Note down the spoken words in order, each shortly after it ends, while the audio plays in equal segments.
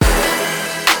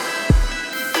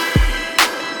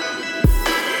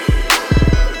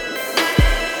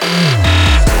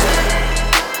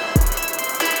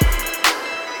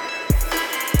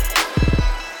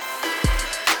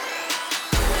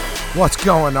What's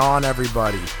going on,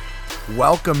 everybody?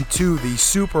 Welcome to the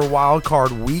Super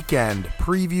Wildcard Weekend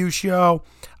preview show.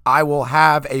 I will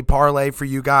have a parlay for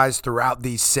you guys throughout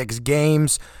these 6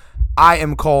 games. I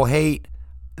am Cole Haight.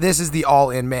 This is the All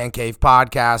In Man Cave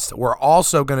podcast. We're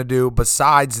also going to do,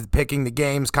 besides picking the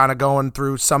games, kind of going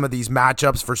through some of these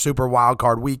matchups for Super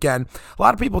Wildcard Weekend. A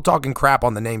lot of people talking crap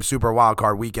on the name Super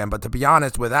Wildcard Weekend, but to be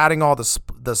honest, with adding all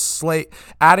the slate,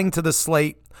 adding to the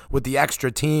slate with the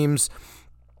extra teams,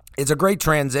 it's a great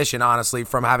transition, honestly,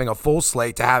 from having a full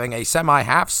slate to having a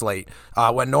semi-half slate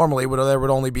when normally there would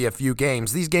only be a few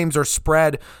games. These games are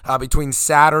spread between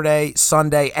Saturday,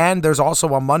 Sunday, and there's also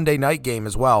a Monday night game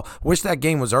as well. Wish that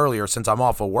game was earlier since I'm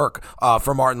off of work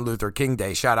for Martin Luther King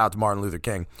Day. Shout out to Martin Luther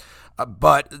King.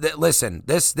 Listen,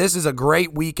 this is a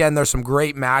great weekend. There's some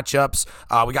great matchups.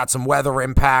 We got some weather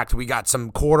impact. We got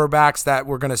some quarterbacks that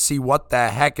we're going to see what the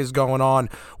heck is going on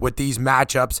with these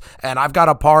matchups. And I've got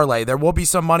a parlay. There will be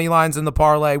some money lines in the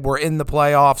parlay. We're in the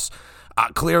playoffs.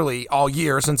 Clearly, all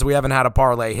year, since we haven't had a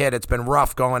parlay hit, it's been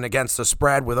rough going against the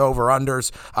spread with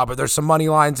over-unders. But there's some money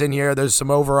lines in here. There's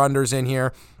some over-unders in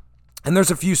here. And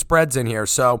there's a few spreads in here,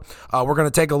 so we're going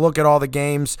to take a look at all the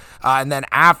games, and then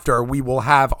after, we will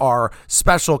have our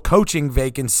special coaching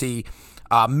vacancy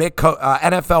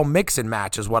NFL mix and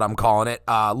match is what I'm calling it,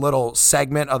 little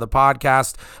segment of the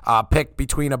podcast, pick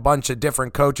between a bunch of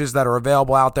different coaches that are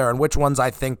available out there and which ones I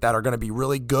think that are going to be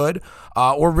really good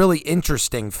or really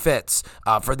interesting fits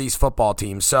for these football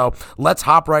teams. So let's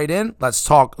hop right in. Let's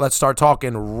start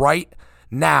talking right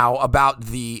now about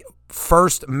the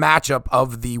first matchup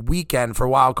of the weekend for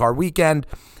Wildcard Weekend.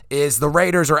 Is the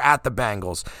Raiders are at the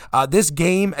Bengals. This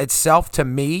game itself, to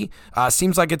me,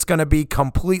 seems like it's going to be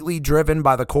completely driven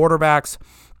by the quarterbacks.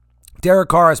 Derek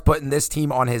Carr is putting this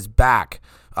team on his back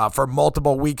for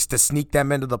multiple weeks to sneak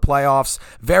them into the playoffs.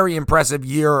 Very impressive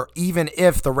year, even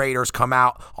if the Raiders come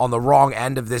out on the wrong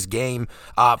end of this game.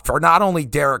 For not only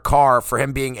Derek Carr, for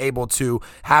him being able to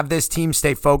have this team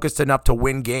stay focused enough to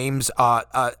win games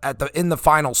in the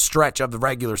final stretch of the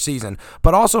regular season,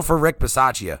 but also for Rick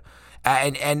Bisaccia.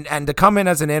 And to come in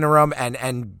as an interim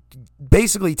and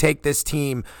basically take this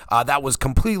team that was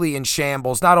completely in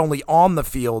shambles, not only on the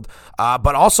field,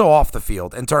 but also off the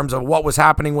field in terms of what was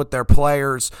happening with their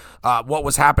players, what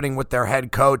was happening with their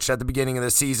head coach at the beginning of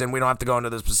the season. We don't have to go into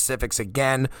the specifics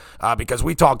again because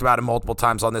we talked about it multiple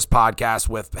times on this podcast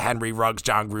with Henry Ruggs,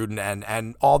 John Gruden,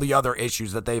 and all the other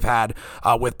issues that they've had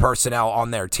with personnel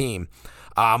on their team.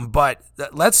 But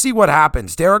let's see what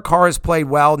happens. Derek Carr has played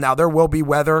well. Now, there will be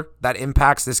weather that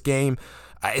impacts this game.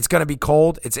 It's going to be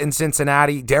cold. It's in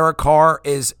Cincinnati. Derek Carr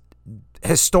is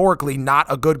historically not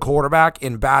a good quarterback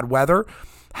in bad weather.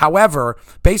 However,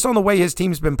 based on the way his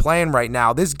team's been playing right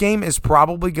now, this game is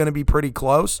probably going to be pretty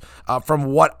close from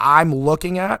what I'm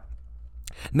looking at.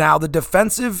 Now, the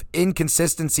defensive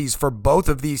inconsistencies for both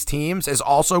of these teams is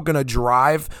also going to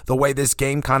drive the way this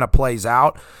game kind of plays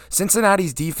out.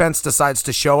 Cincinnati's defense decides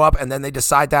to show up, and then they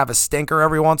decide to have a stinker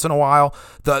every once in a while.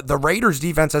 The Raiders'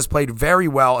 defense has played very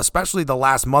well, especially the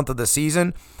last month of the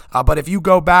season. But if you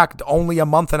go back only a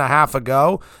month and a half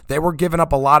ago, they were giving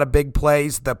up a lot of big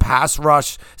plays. The pass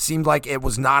rush seemed like it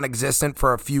was non-existent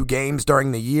for a few games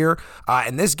during the year.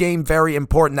 And this game, very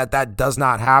important that does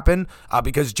not happen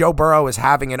because Joe Burrow is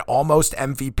having an almost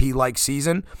MVP-like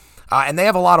season. And they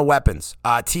have a lot of weapons.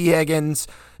 T. Higgins,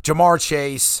 Jamar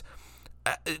Chase,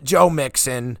 Joe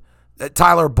Mixon,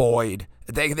 Tyler Boyd.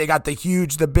 They got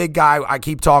the big guy I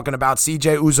keep talking about,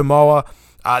 C.J. Uzomah.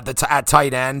 At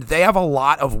tight end. They have a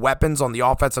lot of weapons on the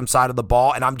offensive side of the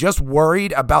ball, and I'm just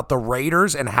worried about the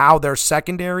Raiders and how their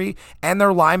secondary and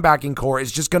their linebacking core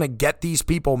is just going to get these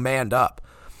people manned up.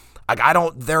 Like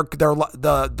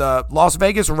the Las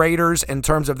Vegas Raiders, in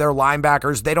terms of their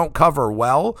linebackers, they don't cover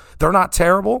well. They're not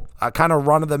terrible, kind of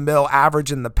run-of-the-mill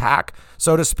average in the pack,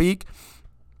 so to speak.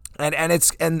 And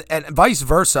vice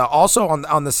versa. Also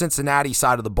on the Cincinnati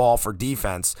side of the ball for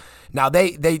defense. Now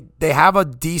they have a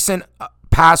decent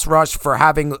pass rush for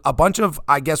having a bunch of,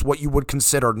 I guess, what you would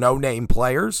consider no-name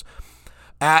players.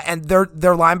 And their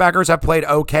linebackers have played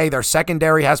okay. Their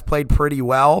secondary has played pretty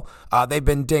well. They've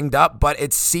been dinged up, but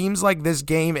it seems like this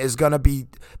game is going to be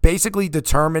basically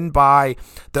determined by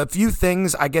the few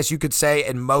things, I guess you could say,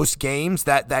 in most games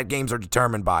that games are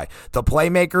determined by. The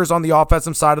playmakers on the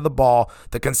offensive side of the ball,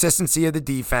 the consistency of the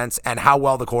defense, and how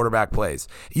well the quarterback plays.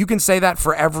 You can say that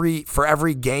for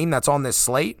every game that's on this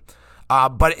slate.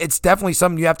 But it's definitely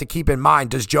something you have to keep in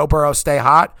mind. Does Joe Burrow stay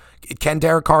hot? Can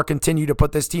Derek Carr continue to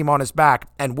put this team on his back?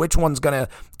 And which one's gonna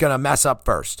mess up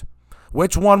first?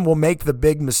 Which one will make the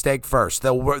big mistake first?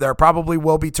 There probably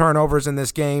will be turnovers in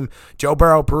this game. Joe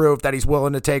Burrow proved that he's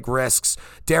willing to take risks.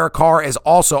 Derek Carr is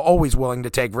also always willing to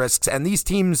take risks. And these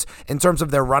teams, in terms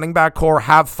of their running back core,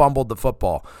 have fumbled the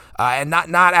football. And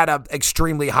not at an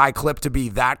extremely high clip to be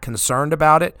that concerned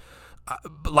about it,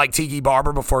 like Tiki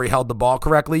Barber before he held the ball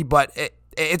correctly. But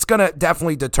it's going to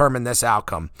definitely determine this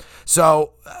outcome.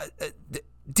 So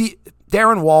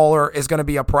Darren Waller is going to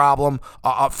be a problem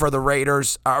for the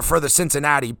Raiders, for the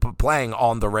Cincinnati playing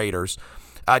on the Raiders.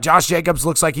 Josh Jacobs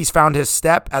looks like he's found his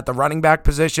step at the running back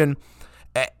position.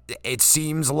 It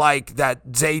seems like that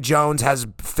Zay Jones has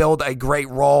filled a great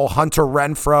role. Hunter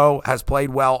Renfrow has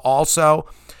played well also.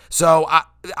 So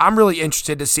I'm really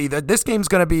interested to see that this game's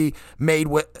going to be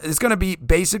it's going to be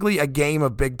basically a game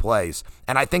of big plays.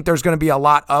 And I think there's going to be a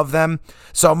lot of them.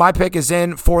 So my pick is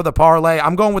in for the parlay.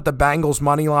 I'm going with the Bengals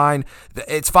money line.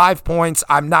 It's 5 points.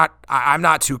 I'm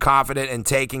not too confident in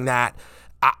taking that.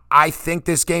 I think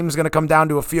this game is going to come down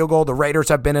to a field goal. The Raiders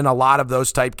have been in a lot of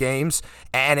those type games,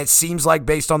 and it seems like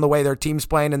based on the way their team's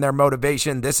playing and their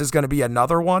motivation, this is going to be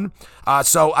another one.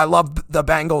 So I love the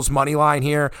Bengals money line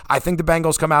here. I think the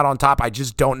Bengals come out on top. I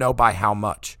just don't know by how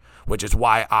much, which is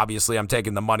why obviously I'm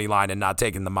taking the money line and not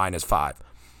taking the -5.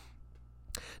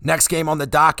 Next game on the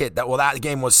docket, that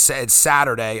game was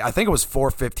Saturday. I think it was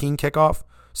 4:15 kickoff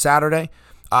Saturday.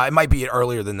 It might be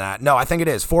earlier than that. No, I think it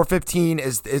is. 4:15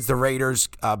 is the Raiders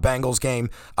Bengals game.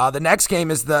 The next game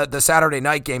is the Saturday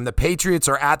night game. The Patriots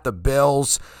are at the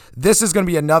Bills. This is going to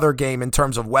be another game in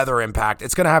terms of weather impact.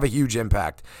 It's going to have a huge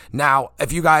impact. Now,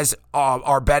 if you guys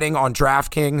are betting on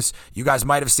DraftKings, you guys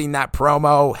might have seen that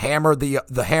promo, hammer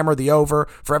the over.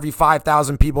 For every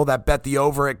 5,000 people that bet the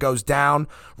over, it goes down.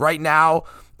 Right now,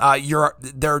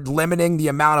 they're limiting the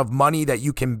amount of money that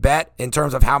you can bet in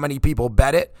terms of how many people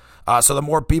bet it. So the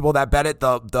more people that bet it,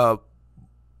 the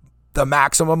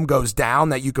maximum goes down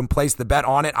that you can place the bet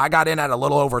on it. I got in at a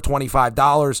little over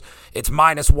 $25. It's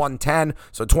 -110,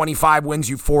 so 25 wins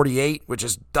you 48, which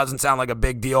doesn't sound like a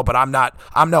big deal, but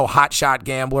I'm no hot shot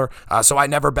gambler, so I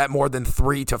never bet more than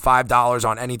 $3 to $5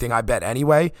 on anything I bet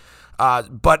anyway.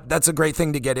 But that's a great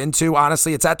thing to get into.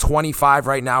 Honestly, it's at 25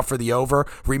 right now for the over.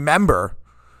 Remember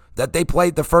that they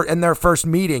played in their first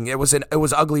meeting. It was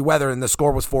ugly weather and the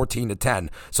score was 14-10.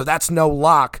 So that's no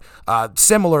lock.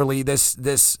 Similarly, this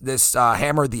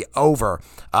hammer the over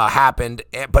happened,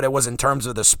 but it was in terms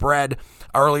of the spread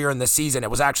earlier in the season.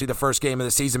 It was actually the first game of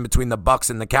the season between the Bucs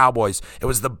and the Cowboys. It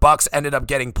was the Bucs ended up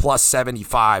getting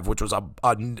 +75, which was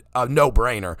a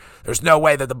no-brainer. There's no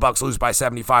way that the Bucs lose by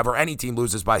 75 or any team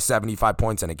loses by 75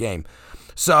 points in a game.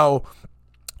 So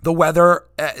the weather,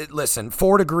 listen,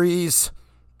 4 degrees.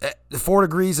 4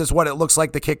 degrees is what it looks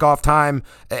like the kickoff time.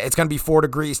 It's going to be 4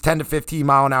 degrees, 10 to 15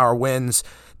 mile an hour winds.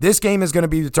 This game is going to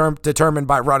be determined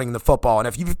by running the football. And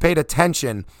if you've paid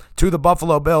attention to the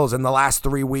Buffalo Bills in the last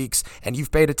 3 weeks, and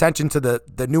you've paid attention to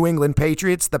the New England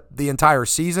Patriots the entire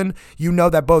season, you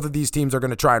know that both of these teams are going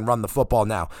to try and run the football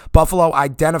now. Buffalo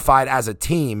identified as a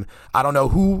team. I don't know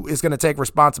who is going to take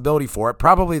responsibility for it.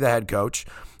 Probably the head coach,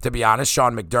 to be honest,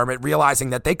 Sean McDermott,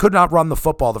 realizing that they could not run the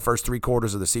football the first 3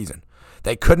 quarters of the season.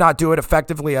 They could not do it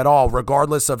effectively at all,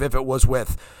 regardless of if it was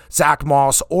with Zach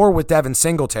Moss or with Devin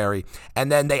Singletary.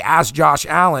 And then they asked Josh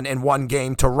Allen in one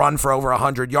game to run for over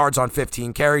 100 yards on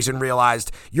 15 carries and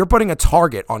realized you're putting a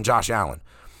target on Josh Allen.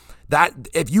 That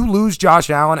if you lose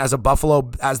Josh Allen as the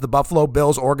Buffalo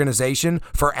Bills organization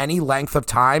for any length of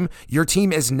time, your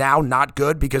team is now not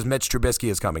good because Mitch Trubisky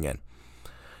is coming in.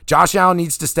 Josh Allen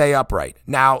needs to stay upright.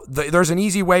 Now, there's an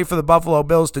easy way for the Buffalo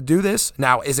Bills to do this.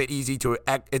 Now, it's easy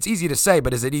to say,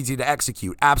 but is it easy to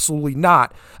execute? Absolutely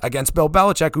not against Bill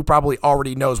Belichick, who probably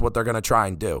already knows what they're going to try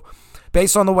and do.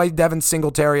 Based on the way Devin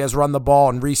Singletary has run the ball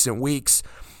in recent weeks,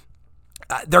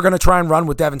 they're going to try and run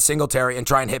with Devin Singletary and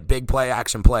try and hit big play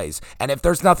action plays. And if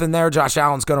there's nothing there, Josh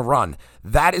Allen's going to run.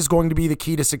 That is going to be the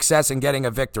key to success in getting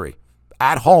a victory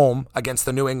at home against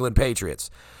the New England Patriots.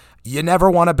 You never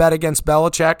want to bet against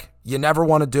Belichick. You never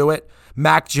want to do it.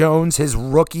 Mac Jones, his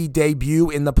rookie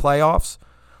debut in the playoffs.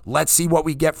 Let's see what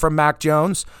we get from Mac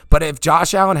Jones. But if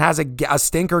Josh Allen has a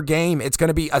stinker game, it's going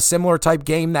to be a similar type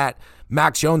game that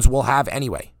Mac Jones will have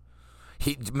anyway.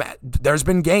 There's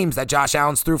been games that Josh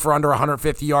Allen's threw for under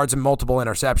 150 yards and multiple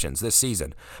interceptions this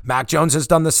season. Mac Jones has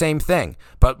done the same thing.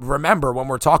 But remember, when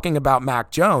we're talking about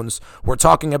Mac Jones, we're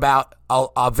talking about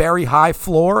a very high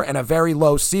floor and a very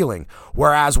low ceiling.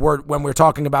 Whereas when we're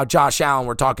talking about Josh Allen,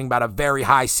 we're talking about a very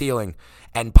high ceiling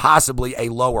and possibly a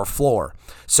lower floor.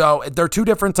 So they're two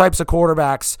different types of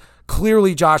quarterbacks.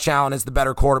 Clearly, Josh Allen is the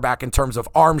better quarterback in terms of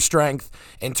arm strength,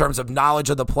 in terms of knowledge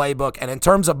of the playbook, and in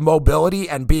terms of mobility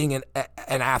and being an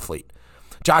athlete.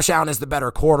 Josh Allen is the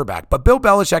better quarterback, but Bill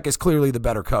Belichick is clearly the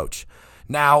better coach.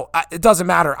 Now, it doesn't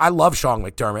matter. I love Sean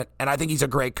McDermott, and I think he's a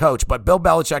great coach, but Bill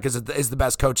Belichick is the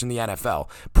best coach in the NFL.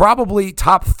 Probably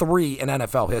top 3 in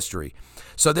NFL history.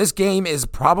 So this game is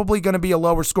probably going to be a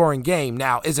lower scoring game.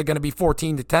 Now, is it going to be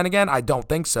 14-10 again? I don't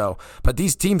think so. But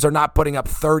these teams are not putting up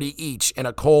 30 each in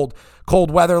a cold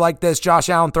weather like this. Josh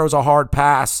Allen throws a hard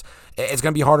pass. It's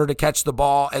going to be harder to catch the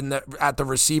ball at the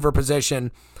receiver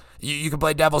position. You can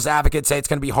play devil's advocate, say it's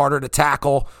going to be harder to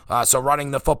tackle, so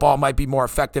running the football might be more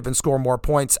effective and score more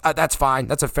points. That's fine.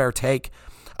 That's a fair take.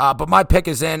 But my pick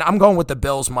is in. I'm going with the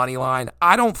Bills money line.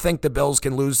 I don't think the Bills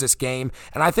can lose this game,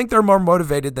 and I think they're more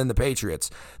motivated than the Patriots.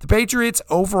 The Patriots'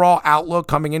 overall outlook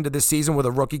coming into this season with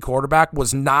a rookie quarterback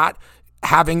was not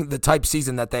having the type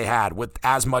season that they had with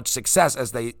as much success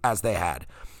as they had.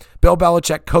 Bill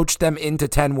Belichick coached them into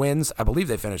 10 wins. I believe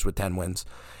they finished with 10 wins.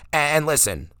 And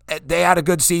listen, they had a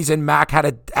good season. Mac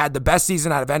had the best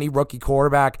season out of any rookie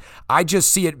quarterback. I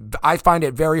find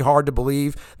it very hard to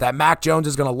believe that Mac Jones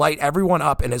is going to light everyone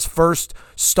up in his first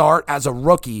start as a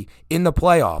rookie in the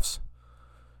playoffs.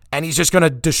 And he's just going to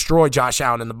destroy Josh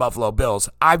Allen and the Buffalo Bills.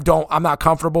 I'm not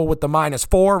comfortable with the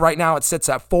 -4. Right now it sits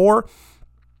at 4.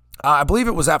 I believe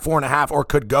it was at 4.5 or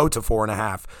could go to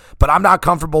 4.5, but I'm not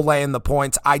comfortable laying the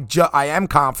points. I am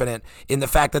confident in the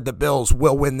fact that the Bills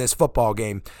will win this football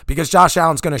game because Josh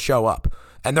Allen's going to show up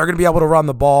and they're going to be able to run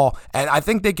the ball. And I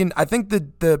think they can. I think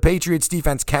the Patriots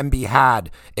defense can be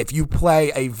had if you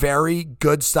play a very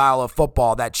good style of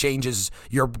football that changes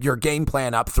your game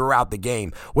plan up throughout the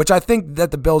game, which I think that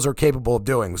the Bills are capable of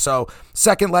doing. So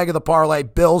second leg of the parlay,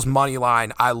 Bills money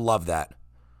line. I love that.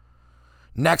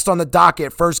 Next on the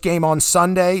docket, first game on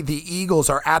Sunday, the Eagles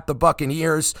are at the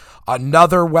Buccaneers.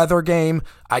 Another weather game.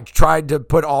 I tried to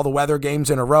put all the weather games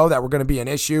in a row that were going to be an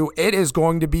issue. It is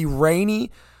going to be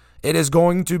rainy. It is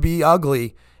going to be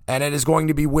ugly. And it is going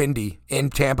to be windy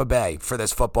in Tampa Bay for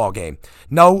this football game.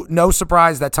 No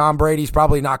surprise that Tom Brady's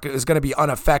is going to be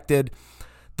unaffected.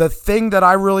 The thing that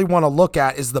I really want to look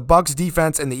at is the Bucs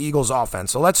defense and the Eagles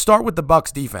offense. So let's start with the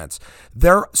Bucs defense.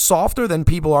 They're softer than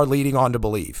people are leading on to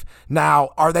believe. Now,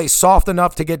 are they soft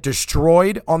enough to get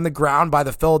destroyed on the ground by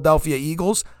the Philadelphia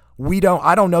Eagles?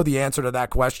 I don't know the answer to that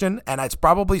question, and it's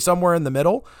probably somewhere in the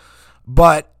middle.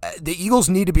 But the Eagles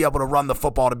need to be able to run the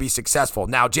football to be successful.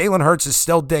 Now, Jalen Hurts is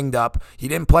still dinged up. He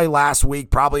didn't play last week,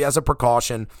 probably as a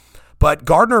precaution. But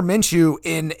Gardner Minshew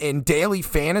in daily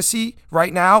fantasy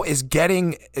right now is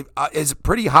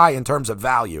pretty high in terms of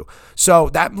value. So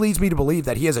that leads me to believe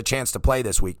that he has a chance to play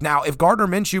this week. Now, if Gardner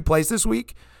Minshew plays this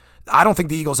week, I don't think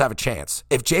the Eagles have a chance.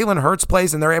 If Jalen Hurts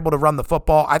plays and they're able to run the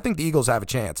football, I think the Eagles have a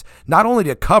chance. Not only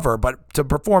to cover, but to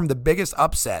perform the biggest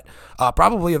upset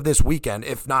probably of this weekend,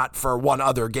 if not for one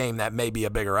other game that may be a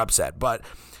bigger upset. But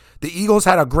the Eagles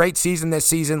had a great season this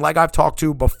season. Like I've talked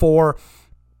to before,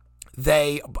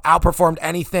 they outperformed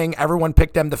anything. Everyone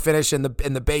picked them to finish in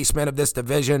the basement of this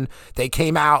division. They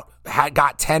came out,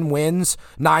 got 10 wins,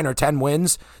 9 or 10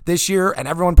 wins this year, and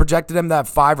everyone projected them to have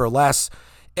 5 or less.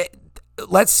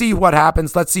 Let's see what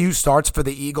happens. Let's see who starts for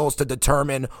the Eagles to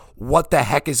determine what the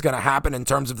heck is going to happen in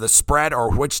terms of the spread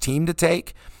or which team to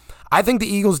take. I think the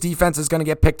Eagles defense is going to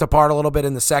get picked apart a little bit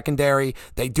in the secondary.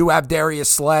 They do have Darius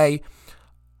Slay,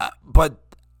 but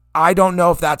I don't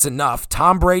know if that's enough.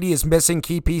 Tom Brady is missing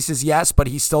key pieces, yes, but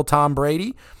he's still Tom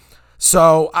Brady.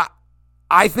 So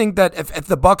I think that if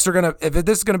the Bucs if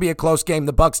this is gonna be a close game,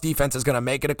 the Bucs defense is gonna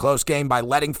make it a close game by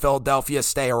letting Philadelphia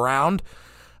stay around.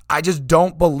 I just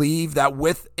don't believe that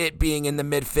with it being in the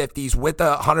mid-50s, with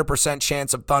a 100%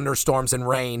 chance of thunderstorms and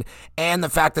rain, and the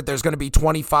fact that there's going to be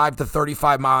 25 to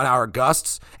 35 mile-an-hour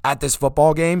gusts at this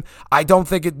football game, I don't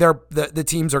think the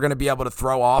teams are going to be able to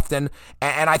throw often.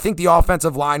 And I think the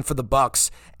offensive line for the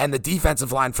Bucs and the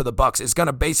defensive line for the Bucs is going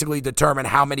to basically determine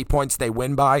how many points they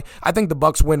win by. I think the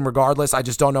Bucs win regardless. I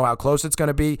just don't know how close it's going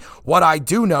to be. What I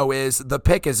do know is the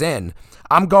pick is in.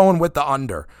 I'm going with the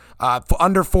under.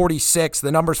 Under 46,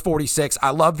 the number's 46. I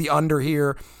love the under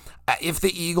here. If the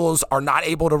Eagles are not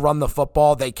able to run the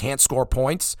football, they can't score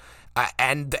points.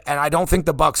 And I don't think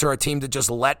the Bucs are a team to just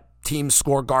let teams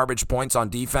score garbage points on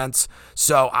defense.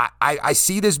 So I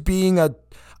see this being a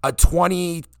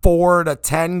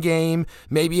 24-10 game,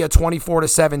 maybe a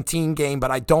 24-17 game, but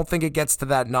I don't think it gets to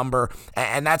that number.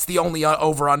 And that's the only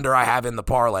over-under I have in the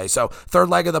parlay. So third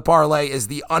leg of the parlay is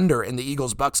the under in the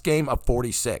Eagles-Bucs game of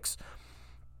 46.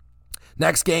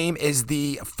 Next game is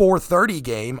the 4:30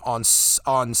 game on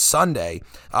Sunday.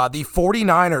 The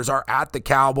 49ers are at the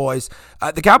Cowboys.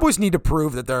 The Cowboys need to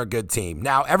prove that they're a good team.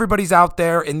 Now, everybody's out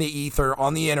there in the ether,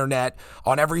 on the internet,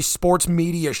 on every sports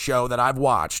media show that I've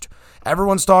watched,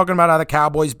 Everyone's talking about how the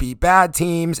Cowboys beat bad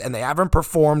teams and they haven't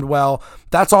performed well.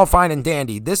 That's all fine and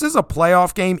dandy. This is a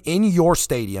playoff game in your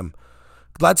stadium.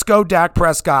 Let's go Dak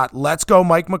Prescott. Let's go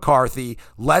Mike McCarthy.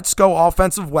 Let's go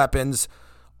offensive weapons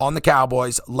on the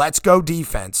Cowboys. Let's go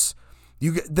defense.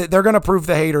 They're going to prove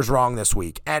the haters wrong this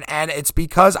week. And it's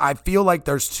because I feel like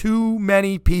there's too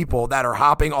many people that are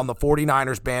hopping on the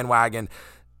 49ers bandwagon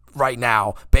right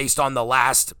now based on the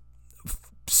last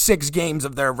 6 games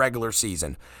of their regular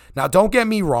season. Now, don't get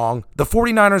me wrong. The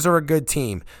 49ers are a good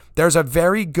team. There's a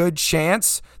very good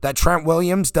chance that Trent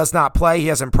Williams does not play. He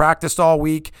hasn't practiced all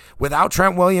week. Without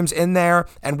Trent Williams in there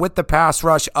and with the pass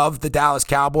rush of the Dallas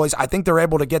Cowboys, I think they're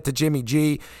able to get to Jimmy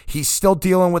G. He's still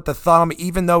dealing with the thumb,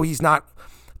 even though he's not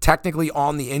technically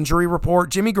on the injury report.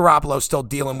 Jimmy Garoppolo's still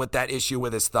dealing with that issue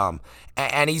with his thumb,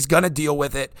 and he's going to deal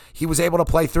with it. He was able to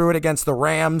play through it against the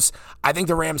Rams. I think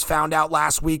the Rams found out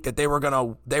last week that they were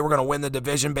going to win the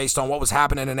division based on what was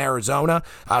happening in Arizona.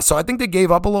 So I think they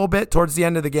gave up a little bit towards the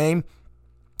end of the game.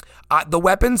 The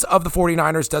weapons of the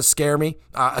 49ers does scare me,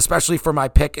 especially for my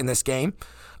pick in this game.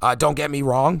 Don't get me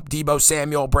wrong. Deebo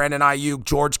Samuel, Brandon Ayuk,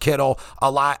 George Kittle,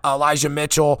 Elijah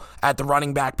Mitchell at the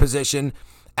running back position.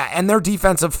 And their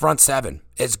defensive front seven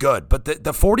is good. But the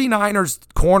 49ers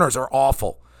corners are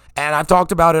awful. And I've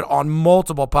talked about it on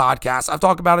multiple podcasts. I've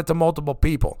talked about it to multiple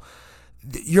people.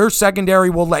 Your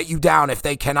secondary will let you down if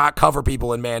they cannot cover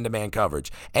people in man-to-man coverage.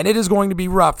 And it is going to be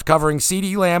rough covering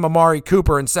CeeDee Lamb, Amari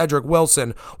Cooper, and Cedric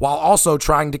Wilson while also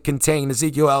trying to contain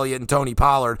Ezekiel Elliott and Tony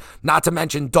Pollard, not to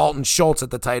mention Dalton Schultz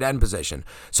at the tight end position.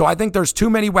 So I think there's too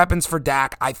many weapons for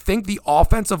Dak. I think the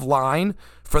offensive line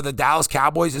for the Dallas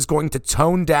Cowboys is going to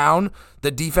tone down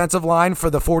the defensive line for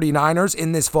the 49ers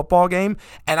in this football game.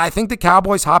 And I think the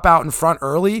Cowboys hop out in front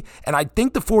early, and I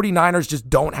think the 49ers just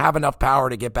don't have enough power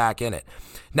to get back in it.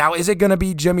 Now, is it going to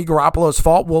be Jimmy Garoppolo's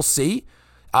fault? We'll see.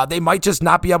 They might just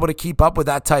not be able to keep up with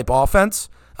that type offense.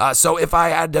 So if I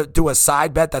had to do a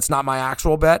side bet that's not my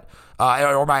actual bet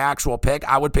or my actual pick,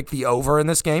 I would pick the over in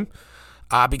this game.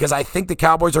 Because I think the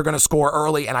Cowboys are going to score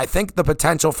early, and I think the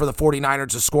potential for the 49ers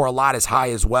to score a lot is high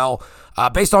as well,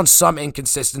 based on some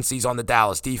inconsistencies on the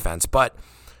Dallas defense. But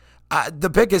the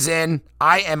pick is in.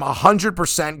 I am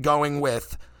 100% going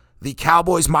with the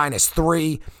Cowboys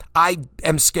 -3. I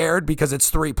am scared because it's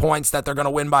 3 points that they're going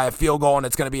to win by a field goal, and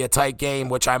it's going to be a tight game,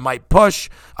 which I might push.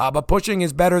 But pushing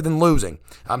is better than losing.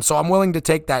 So I'm willing to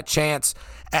take that chance.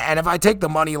 And if I take the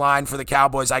money line for the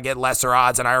Cowboys, I get lesser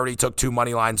odds, and I already took 2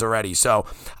 money lines already. So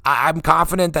I'm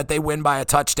confident that they win by a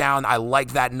touchdown. I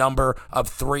like that number of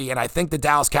 3, and I think the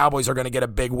Dallas Cowboys are going to get a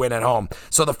big win at home.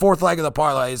 So the fourth leg of the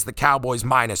parlay is the Cowboys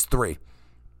 -3.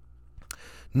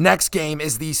 Next game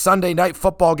is the Sunday night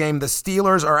football game. The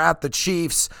Steelers are at the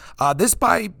Chiefs. This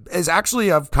is actually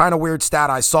a kind of weird stat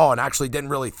I saw and actually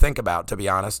didn't really think about, to be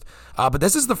honest. But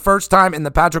this is the first time in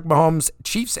the Patrick Mahomes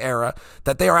Chiefs era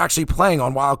that they are actually playing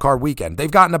on Wild Card Weekend.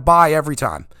 They've gotten a bye every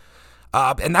time.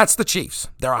 And that's the Chiefs.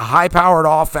 They're a high-powered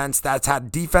offense that's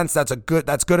had defense that's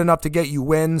good enough to get you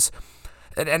wins.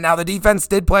 And now the defense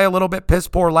did play a little bit piss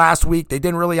poor last week. They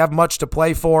didn't really have much to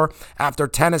play for after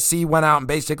Tennessee went out and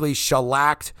basically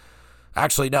shellacked.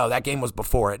 Actually, no, that game was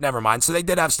before it. Never mind. So they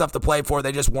did have stuff to play for.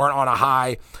 They just weren't on a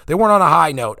high. They weren't on a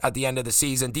high note at the end of the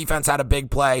season. Defense had a big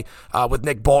play with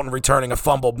Nick Bolton returning a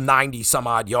fumble 90 some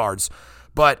odd yards.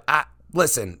 But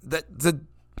listen,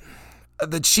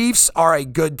 the Chiefs are a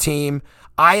good team.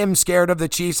 I am scared of the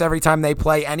Chiefs every time they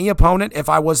play any opponent. If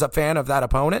I was a fan of that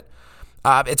opponent,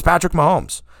 it's Patrick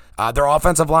Mahomes. Their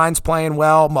offensive line's playing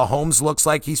well. Mahomes looks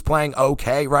like he's playing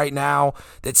okay right now.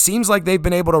 It seems like they've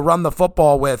been able to run the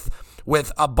football with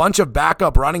a bunch of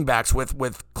backup running backs,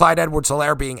 with Clyde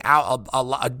Edwards-Helaire being out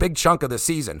a big chunk of the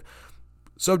season.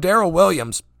 So Darrell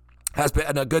Williams has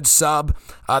been a good sub.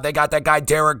 They got that guy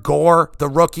Derek Gore, the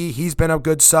rookie. He's been a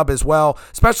good sub as well,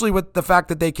 especially with the fact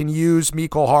that they can use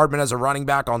Mecole Hardman as a running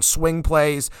back on swing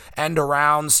plays, end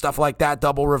arounds, stuff like that,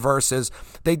 double reverses.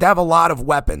 They have a lot of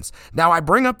weapons. Now, I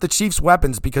bring up the Chiefs'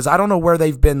 weapons because I don't know where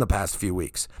they've been the past few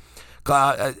weeks.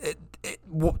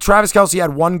 Travis Kelce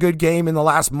had one good game in the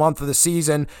last month of the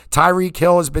season. Tyreek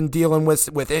Hill has been dealing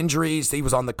with injuries. He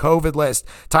was on the COVID list.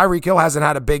 Tyreek Hill hasn't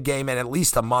had a big game in at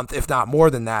least a month, if not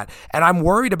more than that. And I'm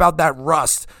worried about that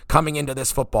rust coming into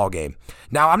this football game.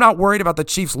 Now, I'm not worried about the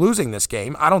Chiefs losing this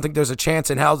game. I don't think there's a chance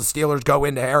in hell the Steelers go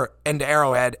into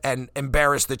Arrowhead and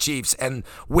embarrass the Chiefs and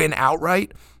win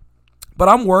outright. But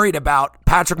I'm worried about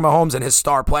Patrick Mahomes and his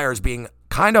star players being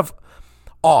kind of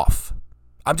off.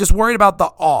 I'm just worried about the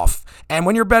off. And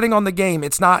when you're betting on the game,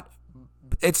 it's not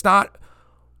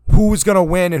who's going to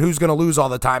win and who's going to lose all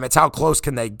the time. It's how close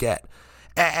can they get.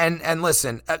 And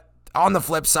listen, on the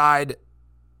flip side,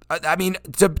 I mean,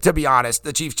 to be honest,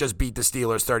 the Chiefs just beat the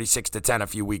Steelers 36-10 a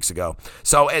few weeks ago.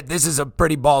 So this is a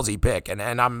pretty ballsy pick, and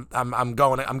I'm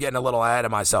getting a little ahead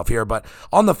of myself here. But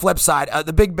on the flip side,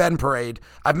 the Big Ben parade,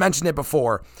 I've mentioned it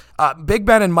before. Big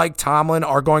Ben and Mike Tomlin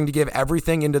are going to give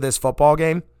everything into this football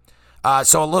game.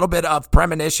 So a little bit of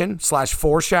premonition /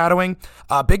 foreshadowing.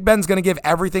 Big Ben's going to give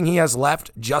everything he has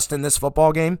left just in this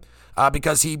football game.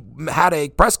 Because he had a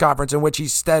press conference in which he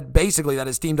said basically that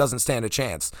his team doesn't stand a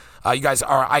chance.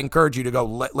 I encourage you to go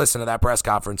listen to that press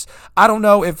conference. I don't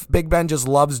know if Big Ben just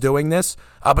loves doing this,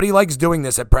 but he likes doing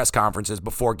this at press conferences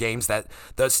before games that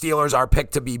the Steelers are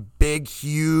picked to be big,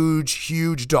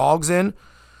 huge dogs in.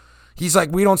 He's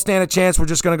like, we don't stand a chance. We're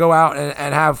just going to go out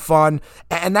and have fun.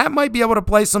 And that might be able to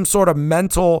play some sort of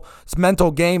mental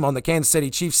game on the Kansas City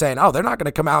Chiefs saying, oh, they're not going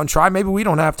to come out and try. Maybe we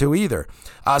don't have to either.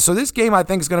 So this game, I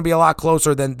think, is going to be a lot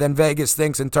closer than Vegas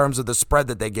thinks in terms of the spread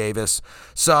that they gave us.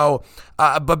 So,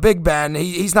 but Big Ben,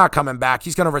 he's not coming back.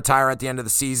 He's going to retire at the end of the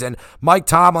season. Mike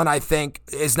Tomlin, I think,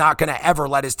 is not going to ever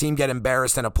let his team get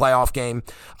embarrassed in a playoff game.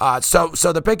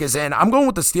 So the pick is in. I'm going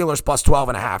with the Steelers plus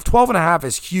 12.5. 12.5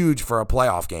 is huge for a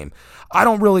playoff game. I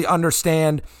don't really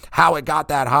understand how it got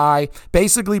that high.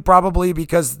 Basically, probably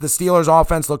because the Steelers'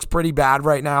 offense looks pretty bad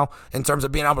right now in terms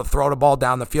of being able to throw the ball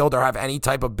down the field or have any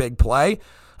type of big play.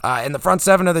 And the front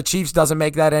seven of the Chiefs doesn't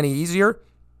make that any easier,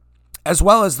 as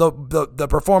well as the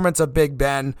performance of Big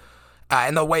Ben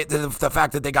and the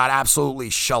fact that they got absolutely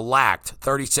shellacked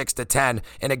 36-10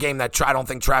 in a game that I don't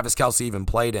think Travis Kelce even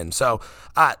played in. So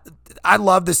I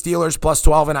love the Steelers plus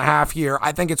 12.5 here.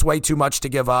 I think it's way too much to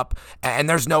give up, and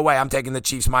there's no way I'm taking the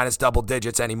Chiefs minus double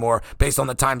digits anymore based on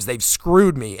the times they've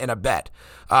screwed me in a bet.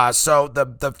 So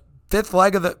the fifth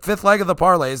leg of the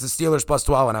parlay is the Steelers plus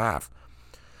 12.5.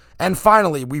 And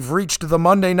finally, we've reached the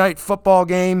Monday Night Football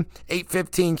game,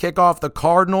 8:15 kickoff. The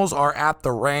Cardinals are at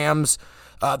the Rams.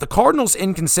 The Cardinals'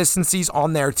 inconsistencies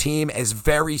on their team is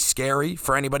very scary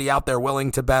for anybody out there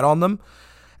willing to bet on them.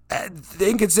 The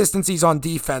inconsistencies on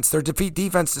defense, their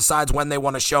defense decides when they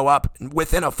want to show up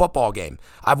within a football game.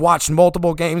 I've watched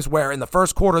multiple games where in the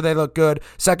first quarter they look good,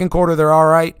 second quarter they're all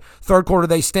right, third quarter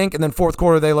they stink, and then fourth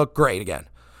quarter they look great again.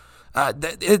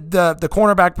 The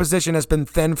cornerback position has been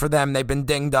thin for them. They've been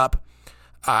dinged up.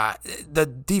 The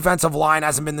defensive line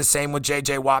hasn't been the same with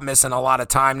J.J. Watt missing a lot of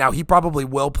time. Now, he probably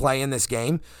will play in this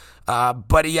game,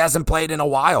 but he hasn't played in a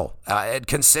while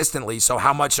consistently. So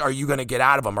how much are you going to get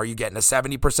out of him? Are you getting a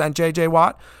 70% J.J.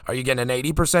 Watt? Are you getting an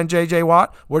 80% J.J.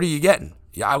 Watt? What are you getting?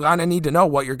 Yeah, I'm going to need to know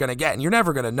what you're going to get. And you're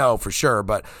never going to know for sure,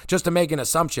 but just to make an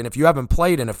assumption, if you haven't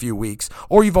played in a few weeks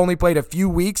or you've only played a few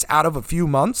weeks out of a few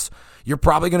months, you're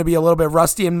probably going to be a little bit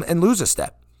rusty and lose a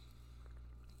step.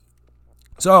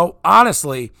 So,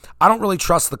 honestly, I don't really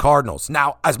trust the Cardinals.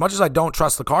 Now, as much as I don't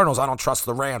trust the Cardinals, I don't trust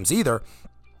the Rams either,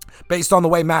 based on the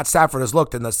way Matt Stafford has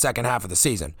looked in the second half of the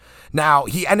season. Now,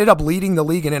 he ended up leading the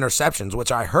league in interceptions,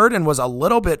 which I heard and was a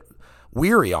little bit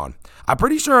weary on. I'm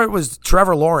pretty sure it was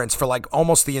Trevor Lawrence for like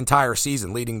almost the entire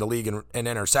season leading the league in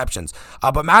interceptions.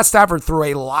 But Matt Stafford threw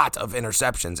a lot of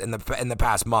interceptions in the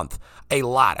past month. A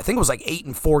lot. I think it was like 8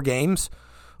 in 4 games.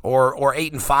 Or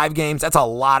 8 in 5 games. That's a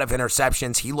lot of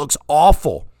interceptions. He looks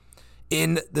awful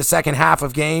in the second half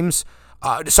of games.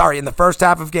 In the first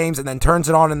half of games and then turns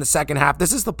it on in the second half.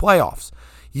 This is the playoffs.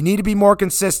 You need to be more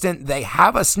consistent. They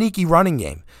have a sneaky running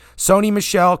game. Sony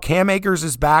Michel, Cam Akers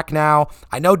is back now.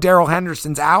 I know Darrell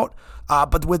Henderson's out,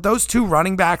 but with those two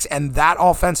running backs and that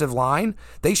offensive line,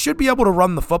 they should be able to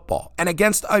run the football. And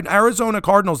against an Arizona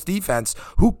Cardinals defense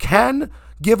who can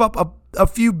give up a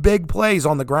few big plays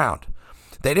on the ground.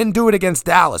 They didn't do it against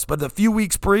Dallas, but the few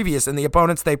weeks previous and the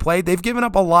opponents they played, they've given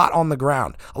up a lot on the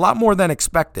ground, a lot more than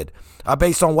expected,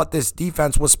 based on what this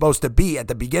defense was supposed to be at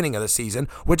the beginning of the season,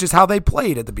 which is how they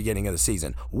played at the beginning of the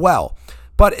season. Well,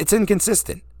 but it's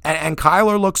inconsistent. And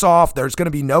Kyler looks off. There's going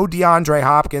to be no DeAndre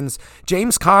Hopkins.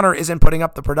 James Conner isn't putting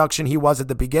up the production he was at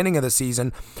the beginning of the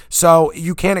season, so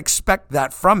you can't expect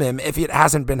that from him if it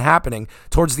hasn't been happening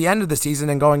towards the end of the season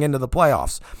and going into the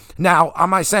playoffs. Now,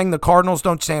 am I saying the Cardinals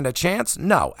don't stand a chance?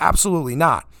 No, absolutely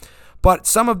not. But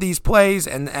some of these plays,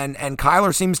 and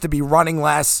Kyler seems to be running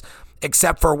less,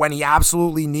 except for when he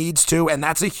absolutely needs to, and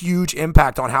that's a huge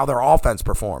impact on how their offense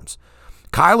performs.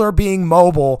 Kyler being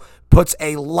mobile puts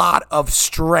a lot of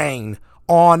strain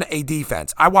on a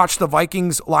defense. I watched the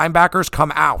Vikings linebackers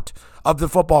come out of the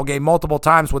football game multiple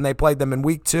times when they played them in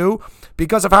week 2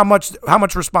 because of how much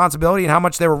responsibility and how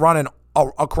much they were running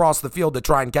across the field to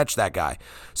try and catch that guy.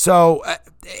 So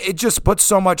it just puts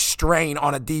so much strain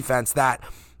on a defense that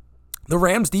the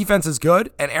Rams defense is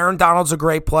good, and Aaron Donald's a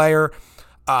great player.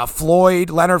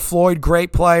 Leonard Floyd,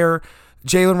 great player.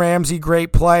 Jalen Ramsey,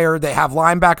 great player. They have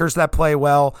linebackers that play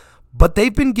well. but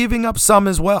they've been giving up some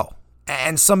as well.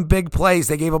 And some big plays.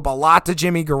 They gave up a lot to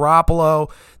Jimmy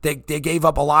Garoppolo. They gave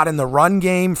up a lot in the run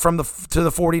game to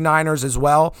the 49ers as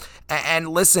well. And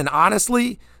listen,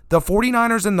 honestly, the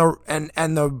 49ers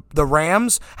and the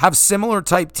Rams have similar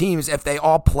type teams if they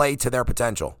all play to their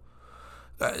potential.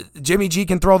 Jimmy G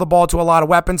can throw the ball to a lot of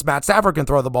weapons. Matt Stafford can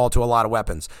throw the ball to a lot of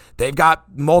weapons. They've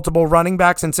got multiple running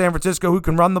backs in San Francisco who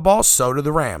can run the ball. So do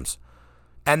the Rams.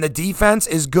 And the defense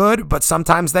is good, but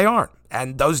sometimes they aren't.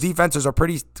 And those defenses are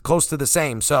pretty close to the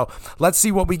same. So let's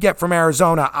see what we get from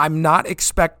Arizona. I'm not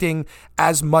expecting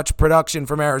as much production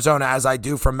from Arizona as I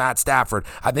do from Matt Stafford.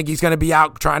 I think he's going to be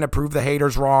out trying to prove the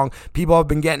haters wrong. People have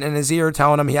been getting in his ear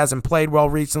telling him he hasn't played well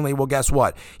recently. Well, guess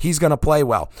what? He's going to play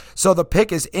well. So the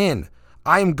pick is in.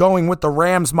 I am going with the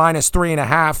Rams minus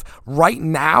 3.5. Right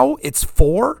now, it's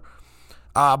 4.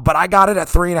 But I got it at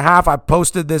 3.5. I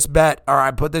posted this bet, or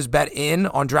I put this bet in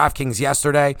on DraftKings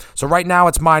yesterday. So right now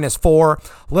it's minus 4.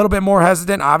 A little bit more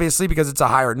hesitant, obviously, because it's a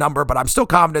higher number, but I'm still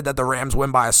confident that the Rams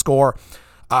win by a score.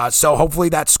 So hopefully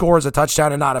that score is a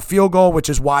touchdown and not a field goal, which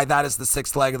is why that is the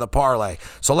 6th leg of the parlay.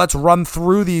 So let's run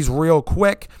through these real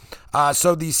quick.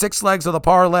 So the 6 legs of the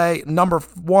parlay, number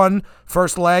 1,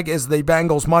 first leg is the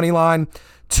Bengals money line.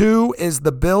 2 is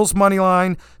the Bills money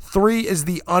line. 3 is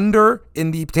the under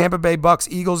in the Tampa Bay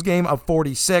Bucks-Eagles game of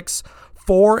 46.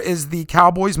 4 is the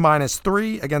Cowboys minus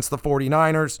 3 against the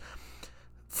 49ers.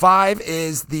 5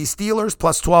 is the Steelers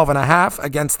plus 12.5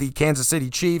 against the Kansas City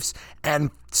Chiefs.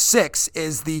 And 6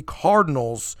 is the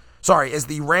Rams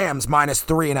minus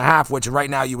 3.5, which right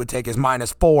now you would take as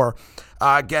minus 4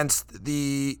 against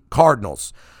the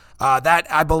Cardinals. That,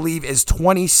 I believe, is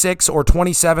 26 or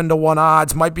 27 to 1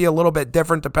 odds. Might be a little bit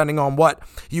different depending on what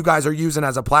you guys are using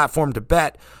as a platform to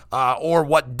bet or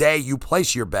what day you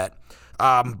place your bet.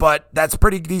 But that's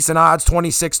pretty decent odds,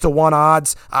 26 to 1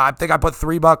 odds. I think I put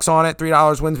 $3 on it.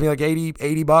 $3 wins me like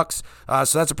 $80.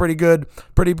 So that's a pretty good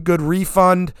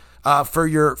refund for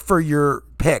your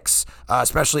picks,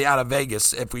 especially out of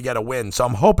Vegas if we get a win. So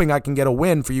I'm hoping I can get a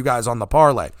win for you guys on the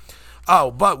parlay.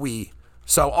 Off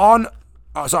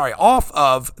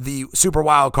of the Super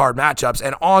Wild Card matchups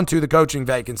and on to the coaching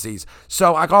vacancies.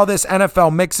 So I call this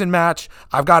NFL mix and match.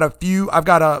 I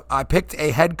picked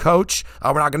a head coach.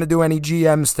 We're not going to do any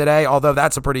GMs today, although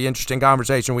that's a pretty interesting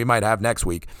conversation we might have next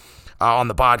week on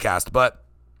the podcast. But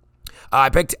I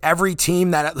picked every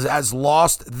team that has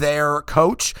lost their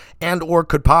coach and or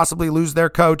could possibly lose their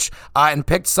coach, and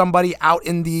picked somebody out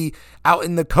in the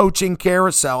coaching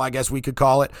carousel, I guess we could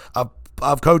call it,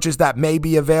 of coaches that may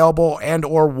be available and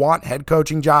or want head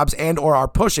coaching jobs and or are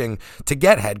pushing to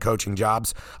get head coaching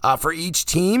jobs for each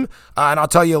team, and I'll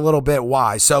tell you a little bit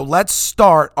why. So let's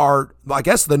start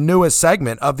the newest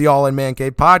segment of the All in Man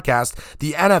Cave podcast,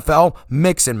 the NFL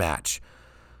Mix and Match.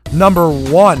 Number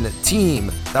 1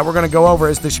 team that we're going to go over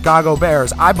is the Chicago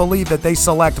Bears. I believe that they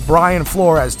select Brian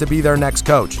Flores to be their next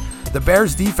coach. The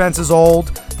Bears defense is old.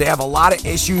 They have a lot of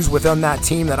issues within that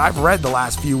team that I've read the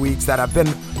last few weeks that have been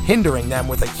hindering them,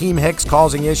 with Akeem Hicks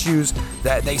causing issues.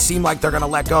 That they seem like they're going to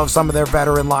let go of some of their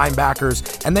veteran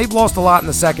linebackers, and they've lost a lot in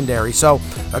the secondary. So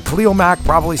Khalil Mack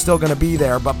probably still going to be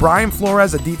there, but Brian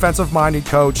Flores, a defensive-minded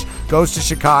coach, goes to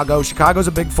Chicago. Chicago's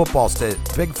a big football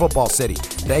city.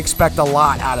 They expect a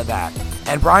lot out of that.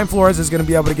 And Brian Flores is going to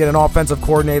be able to get an offensive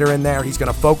coordinator in there. He's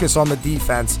going to focus on the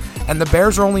defense. And the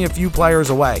Bears are only a few players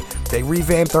away. They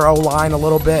revamped their O-line a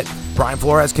little bit. Brian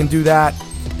Flores can do that.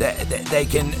 They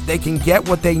can get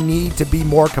what they need to be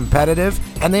more competitive.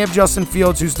 And they have Justin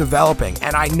Fields, who's developing.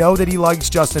 And I know that he likes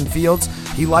Justin Fields.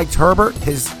 He liked Herbert.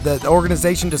 The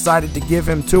organization decided to give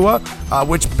him Tua,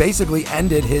 which basically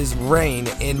ended his reign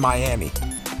in Miami.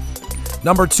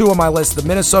 Number 2 on my list, the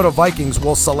Minnesota Vikings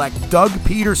will select Doug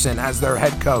Peterson as their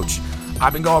head coach.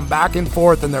 I've been going back and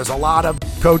forth, and there's a lot of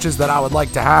coaches that I would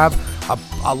like to have,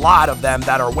 a lot of them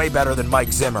that are way better than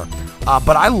Mike Zimmer.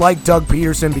 But I like Doug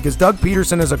Peterson because Doug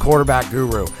Peterson is a quarterback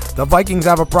guru. The Vikings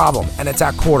have a problem, and it's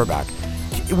at quarterback.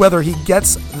 Whether he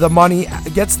gets the money,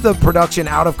 gets the production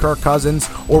out of Kirk Cousins,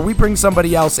 or we bring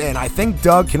somebody else in, I think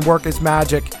Doug can work his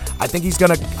magic. I think he's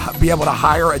going to be able to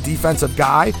hire a defensive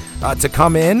guy to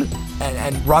come in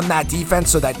and run that defense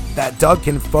so that Doug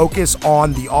can focus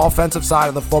on the offensive side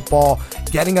of the football,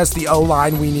 getting us the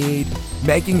O-line we need,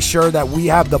 making sure that we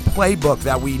have the playbook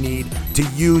that we need to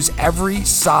use every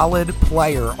solid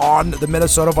player on the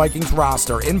Minnesota Vikings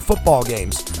roster in football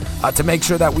games to make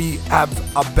sure that we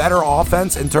have a better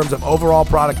offense in terms of overall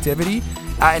productivity,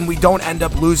 and we don't end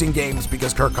up losing games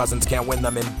because Kirk Cousins can't win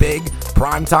them in big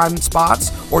primetime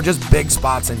spots or just big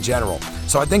spots in general.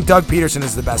 So I think Doug Peterson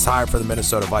is the best hire for the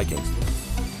Minnesota Vikings.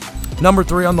 Number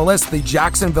 3 on the list, the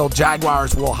Jacksonville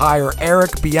Jaguars will hire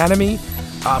Eric Bieniemy.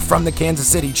 from the Kansas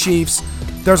City Chiefs.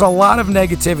 There's a lot of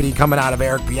negativity coming out of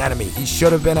Eric Bieniemy. He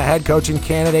should have been a head coaching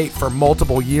candidate for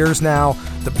multiple years now,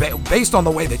 based on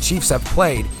the way the Chiefs have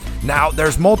played. Now,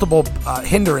 there's multiple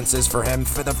hindrances for him.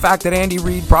 For the fact that Andy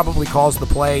Reid probably calls the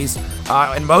plays,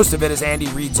 and most of it is Andy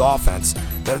Reid's offense.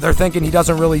 They're thinking he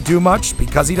doesn't really do much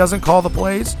because he doesn't call the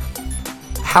plays.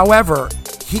 However,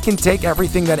 he can take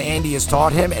everything that Andy has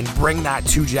taught him and bring that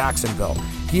to Jacksonville.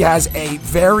 He has a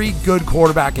very good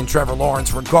quarterback in Trevor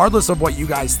Lawrence, regardless of what you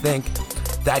guys think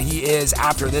that he is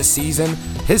after this season.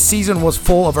 His season was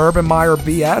full of Urban Meyer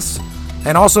BS,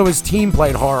 and also his team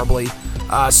played horribly.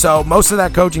 So most of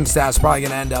that coaching staff is probably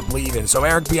going to end up leaving. So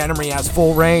Eric Bieniemy has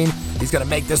full reign. He's going to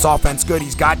make this offense good.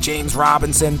 He's got James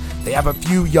Robinson. They have a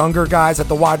few younger guys at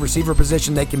the wide receiver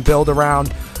position they can build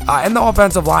around. And the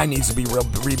offensive line needs to be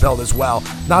rebuilt as well.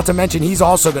 Not to mention, he's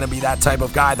also going to be that type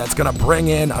of guy that's going to bring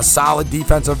in a solid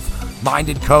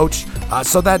defensive-minded coach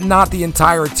so that not the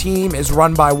entire team is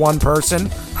run by one person,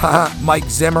 Mike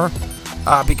Zimmer.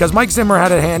 Because Mike Zimmer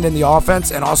had a hand in the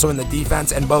offense and also in the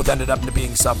defense, and both ended up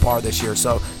being subpar this year.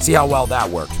 So see how well that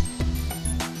worked.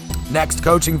 Next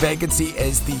coaching vacancy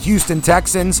is the Houston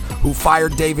Texans, who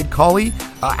fired David Culley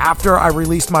after I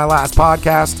released my last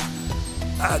podcast.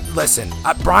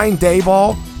 Brian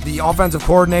Daboll, the offensive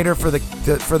coordinator for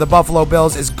the Buffalo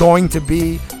Bills, is going to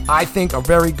be, I think, a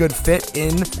very good fit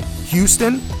in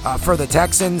Houston for the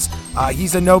Texans.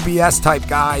 He's a no BS type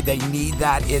guy. They need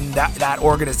that in that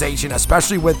organization,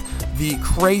 especially with the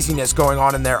craziness going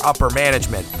on in their upper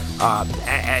management.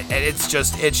 And it's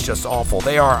just awful.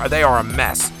 They are a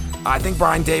mess. I think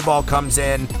Brian Daboll comes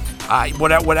in.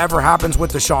 Whatever happens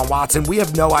with Deshaun Watson, we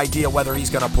have no idea whether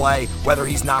he's going to play, whether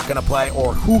he's not going to play,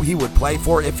 or who he would play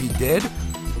for if he did.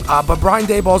 But Brian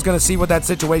Daboll is going to see what that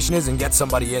situation is and get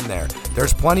somebody in there.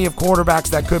 There's plenty of quarterbacks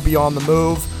that could be on the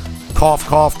move. Cough,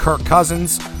 cough, Kirk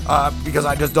Cousins, because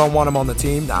I just don't want him on the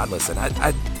team. Nah, listen,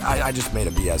 I just made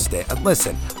a BS statement.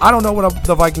 Listen, I don't know what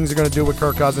the Vikings are going to do with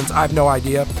Kirk Cousins. I have no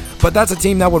idea. But that's a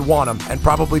team that would want him and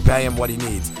probably pay him what he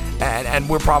needs. And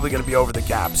we're probably going to be over the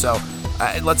cap. So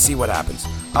let's see what happens.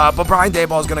 But Brian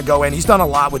Daboll is going to go in. He's done a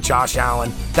lot with Josh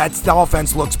Allen. The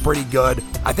offense looks pretty good.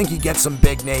 I think he gets some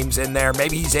big names in there.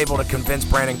 Maybe he's able to convince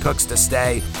Brandon Cooks to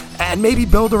stay and maybe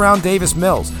build around Davis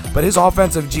Mills. But his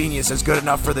offensive genius is good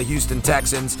enough for the Houston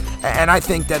Texans. And I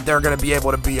think that they're going to be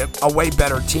able to be a way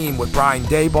better team with Brian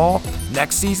Daboll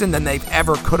next season than they've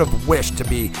ever could have wished to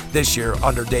be this year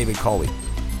under David Culley.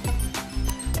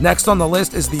 Next on the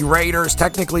list is the Raiders.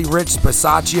 Technically, Rich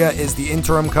Bisaccia is the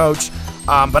interim coach,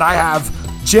 but I have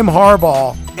Jim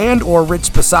Harbaugh and or Rich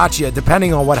Bisaccia,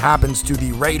 depending on what happens to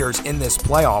the Raiders in this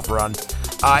playoff run.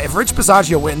 If Rich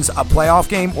Bisaccia wins a playoff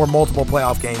game or multiple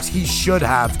playoff games, he should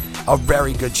have a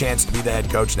very good chance to be the head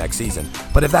coach next season.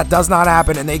 But if that does not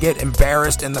happen and they get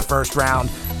embarrassed in the first round,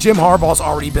 Jim Harbaugh's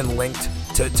already been linked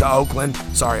to Oakland.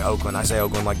 Sorry, Oakland. I say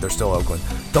Oakland like they're still Oakland.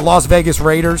 The Las Vegas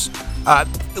Raiders.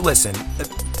 Listen,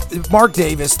 Mark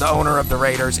Davis, the owner of the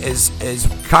Raiders, is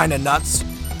kind of nuts.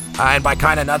 And by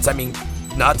kind of nuts, I mean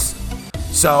nuts.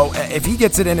 So if he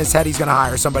gets it in his head, he's going to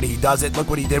hire somebody. He does it. Look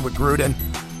what he did with Gruden.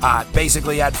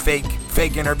 Basically had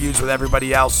fake interviews with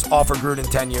everybody else, offered Gruden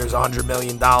 10 years, $100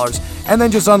 million, and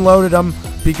then just unloaded him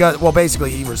because, well,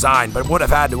 basically he resigned, but would have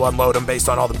had to unload him based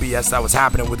on all the BS that was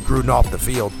happening with Gruden off the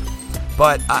field.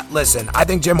 But listen, I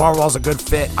think Jim Harbaugh's a good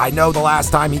fit. I know the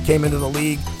last time he came into the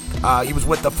league, he was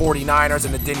with the 49ers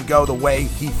and it didn't go the way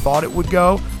he thought it would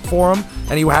go for him,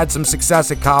 and he had some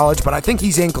success at college, but I think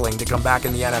he's inkling to come back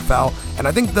in the NFL, and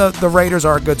I think the Raiders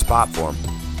are a good spot for him.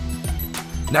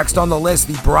 Next on the list,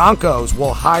 the Broncos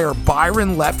will hire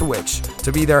Byron Leftwich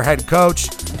to be their head coach.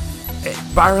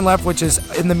 Byron Leftwich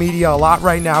is in the media a lot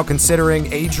right now,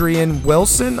 considering Adrian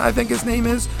Wilson, I think his name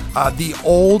is, I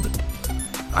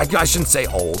shouldn't say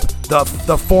old,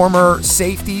 the former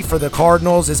safety for the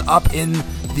Cardinals is up in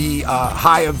the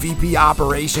high of VP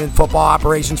football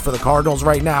operations for the Cardinals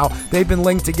right now. They've been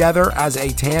linked together as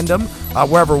a tandem.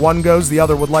 Wherever one goes, the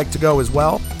other would like to go as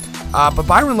well. But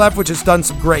Byron Leftwich has done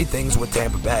some great things with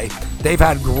Tampa Bay. They've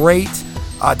had great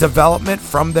development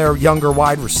from their younger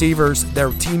wide receivers.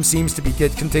 Their team seems to be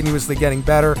continuously getting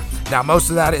better. Now, most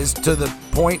of that is to the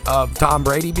point of Tom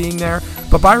Brady being there,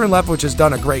 but Byron Leftwich has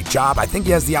done a great job. I think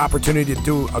he has the opportunity to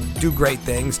do great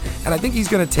things, and I think he's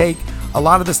going to take a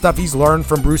lot of the stuff he's learned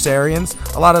from Bruce Arians,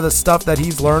 a lot of the stuff that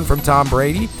he's learned from Tom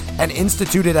Brady, and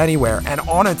institute it anywhere. And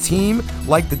on a team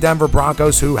like the Denver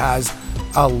Broncos, who has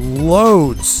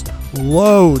loads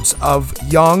of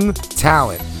young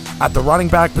talent at the running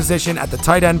back position, at the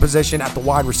tight end position, at the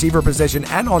wide receiver position,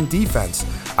 and on defense,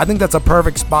 I think that's a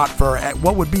perfect spot for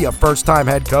what would be a first-time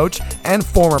head coach and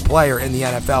former player in the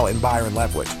NFL in Byron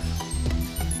Leftwich.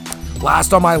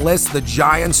 Last on my list, the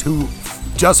Giants, who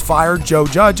just fired Joe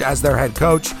Judge as their head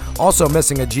coach, also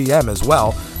missing a GM as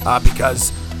well,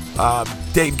 because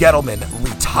Dave Gettleman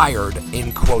retired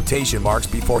in quotation marks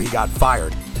before he got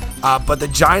fired. But the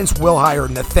Giants will hire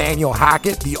Nathaniel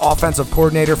Hackett, the offensive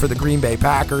coordinator for the Green Bay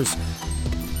Packers.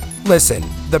 Listen,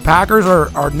 the Packers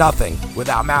are nothing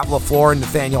without Matt LaFleur and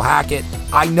Nathaniel Hackett.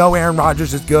 I know Aaron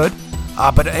Rodgers is good,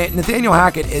 but Nathaniel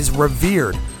Hackett is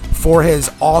revered for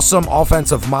his awesome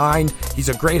offensive mind. He's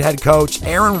a great head coach.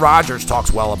 Aaron Rodgers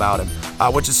talks well about him,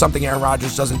 which is something Aaron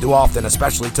Rodgers doesn't do often,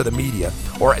 especially to the media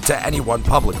or to anyone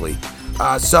publicly.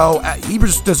 So he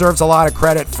deserves a lot of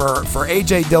credit for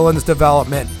A.J. Dillon's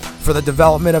development, for the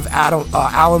development of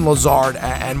Allen Lazard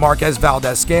and Marquez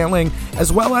Valdes-Scantling,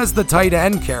 as well as the tight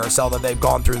end carousel that they've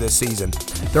gone through this season.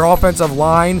 Their offensive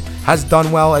line has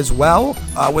done well as well.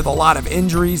 With a lot of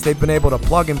injuries, they've been able to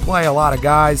plug and play a lot of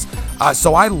guys.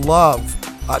 So I love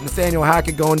Nathaniel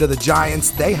Hackett going to the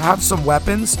Giants. They have some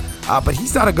weapons, but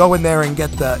he's got to go in there and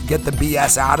get the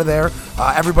BS out of there.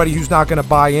 Everybody who's not going to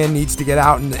buy in needs to get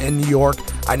out in New York.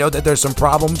 I know that there's some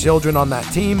problem children on that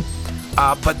team,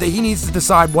 but he needs to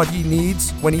decide what he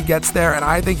needs when he gets there, and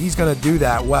I think he's going to do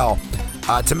that well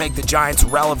to make the Giants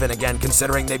relevant again,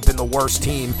 considering they've been the worst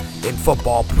team in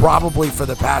football probably for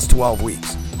the past 12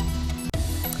 weeks.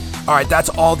 All right, that's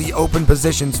all the open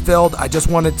positions filled. I just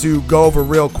wanted to go over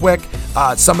real quick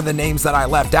some of the names that I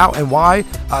left out and why.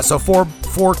 So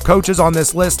four coaches on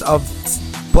this list of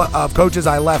coaches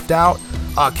I left out.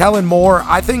 Kellen Moore,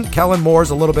 I think Kellen Moore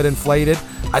is a little bit inflated.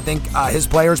 I think his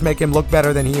players make him look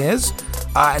better than he is,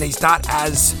 and he's not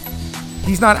as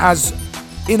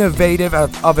innovative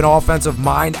of an offensive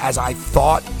mind as I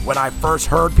thought when I first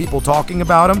heard people talking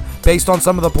about him, based on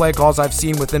some of the play calls I've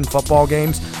seen within football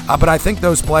games. But I think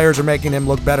those players are making him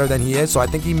look better than he is, so I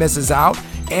think he misses out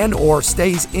and or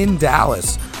stays in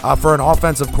Dallas for an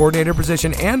offensive coordinator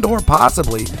position, and or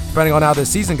possibly, depending on how this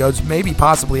season goes, maybe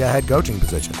possibly a head coaching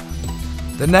position.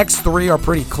 The next three are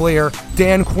pretty clear.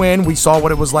 Dan Quinn, we saw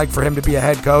what it was like for him to be a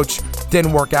head coach.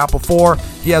 Didn't work out before.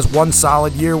 He has one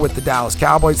solid year with the Dallas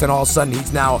Cowboys, and all of a sudden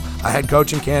he's now a head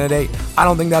coaching candidate. I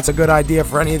don't think that's a good idea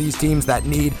for any of these teams that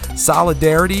need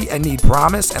solidarity and need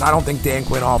promise, and I don't think Dan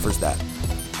Quinn offers that.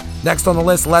 Next on the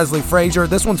list, Leslie Frazier.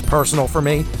 This one's personal for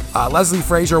me. Leslie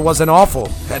Frazier was an awful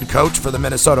head coach for the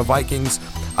Minnesota Vikings.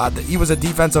 He was a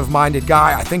defensive-minded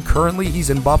guy. I think currently he's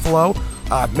in Buffalo,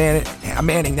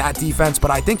 manning that defense,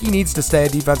 but I think he needs to stay a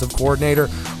defensive coordinator.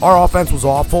 Our offense was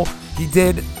awful. He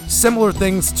did similar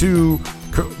things to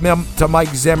Mike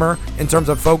Zimmer in terms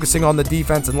of focusing on the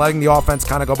defense and letting the offense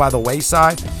kind of go by the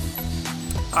wayside.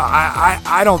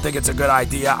 I don't think it's a good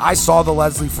idea. I saw the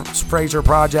Leslie Frazier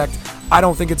project. I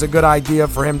don't think it's a good idea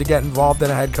for him to get involved in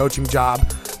a head coaching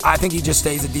job. I think he just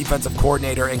stays a defensive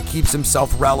coordinator and keeps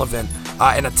himself relevant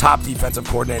and a top defensive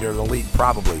coordinator in the league,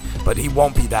 probably. But he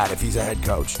won't be that if he's a head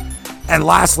coach. And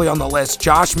lastly on the list,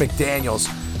 Josh McDaniels.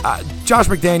 Josh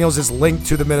McDaniels is linked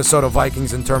to the Minnesota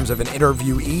Vikings in terms of an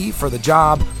interviewee for the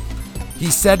job. He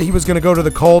said he was going to go to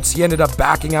the Colts. He ended up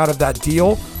backing out of that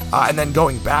deal and then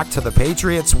going back to the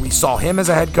Patriots. We saw him as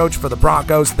a head coach for the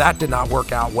Broncos. That did not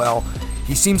work out well.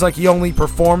 He seems like he only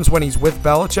performs when he's with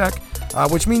Belichick,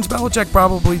 which means Belichick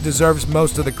probably deserves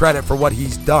most of the credit for what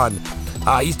he's done.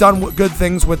 He's done good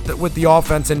things with the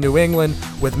offense in New England,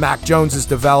 with Mac Jones's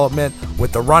development,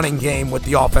 with the running game, with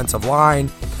the offensive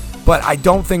line. But I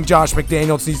don't think Josh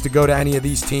McDaniels needs to go to any of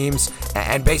these teams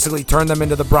and basically turn them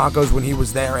into the Broncos when he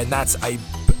was there, and that's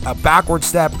a backward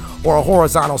step or a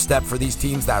horizontal step for these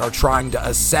teams that are trying to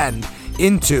ascend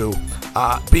into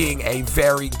being a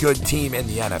very good team in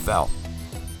the NFL.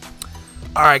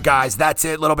 All right, guys, that's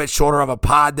it. A little bit shorter of a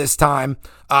pod this time,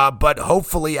 but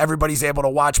hopefully everybody's able to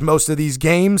watch most of these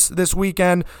games this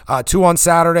weekend. 2 on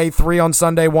Saturday, 3 on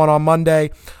Sunday, 1 on Monday.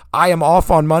 I am off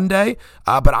on Monday,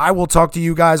 but I will talk to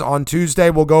you guys on Tuesday.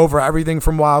 We'll go over everything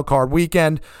from Wild Card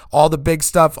Weekend, all the big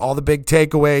stuff, all the big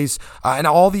takeaways, and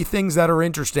all the things that are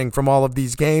interesting from all of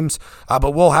these games.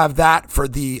 But we'll have that for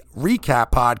the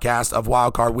recap podcast of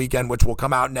Wild Card Weekend, which will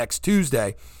come out next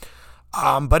Tuesday.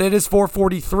 But it is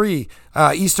 4:43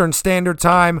 Eastern Standard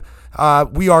Time.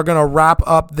 We are going to wrap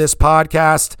up this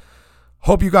podcast.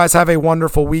 Hope you guys have a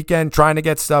wonderful weekend trying to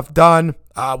get stuff done,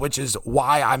 which is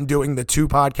why I'm doing the 2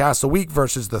 podcasts a week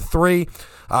versus the 3.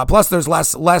 Plus, there's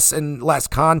less and less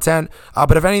content.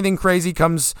 But if anything crazy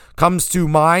comes to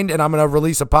mind and I'm going to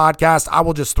release a podcast, I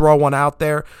will just throw one out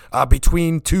there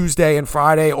between Tuesday and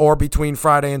Friday, or between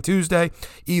Friday and Tuesday,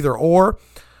 either or.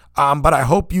 But I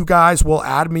hope you guys will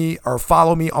add me or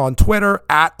follow me on Twitter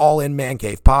at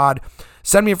AllInManCavePod.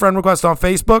 Send me a friend request on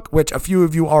Facebook, which a few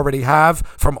of you already have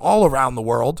from all around the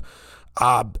world.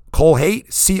 Cole Haydt,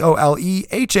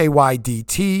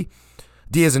 ColeHaydt,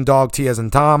 D as in dog, T as in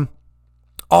Tom.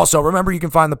 Also, remember you can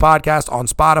find the podcast on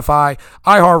Spotify,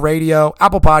 iHeartRadio,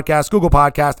 Apple Podcasts, Google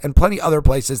Podcasts, and plenty other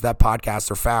places that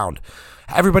podcasts are found.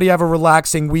 Everybody have a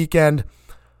relaxing weekend.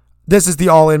 This is the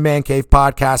All In Man Cave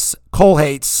podcast. Cole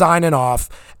Haydt signing off.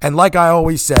 And like I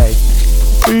always say,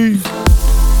 peace.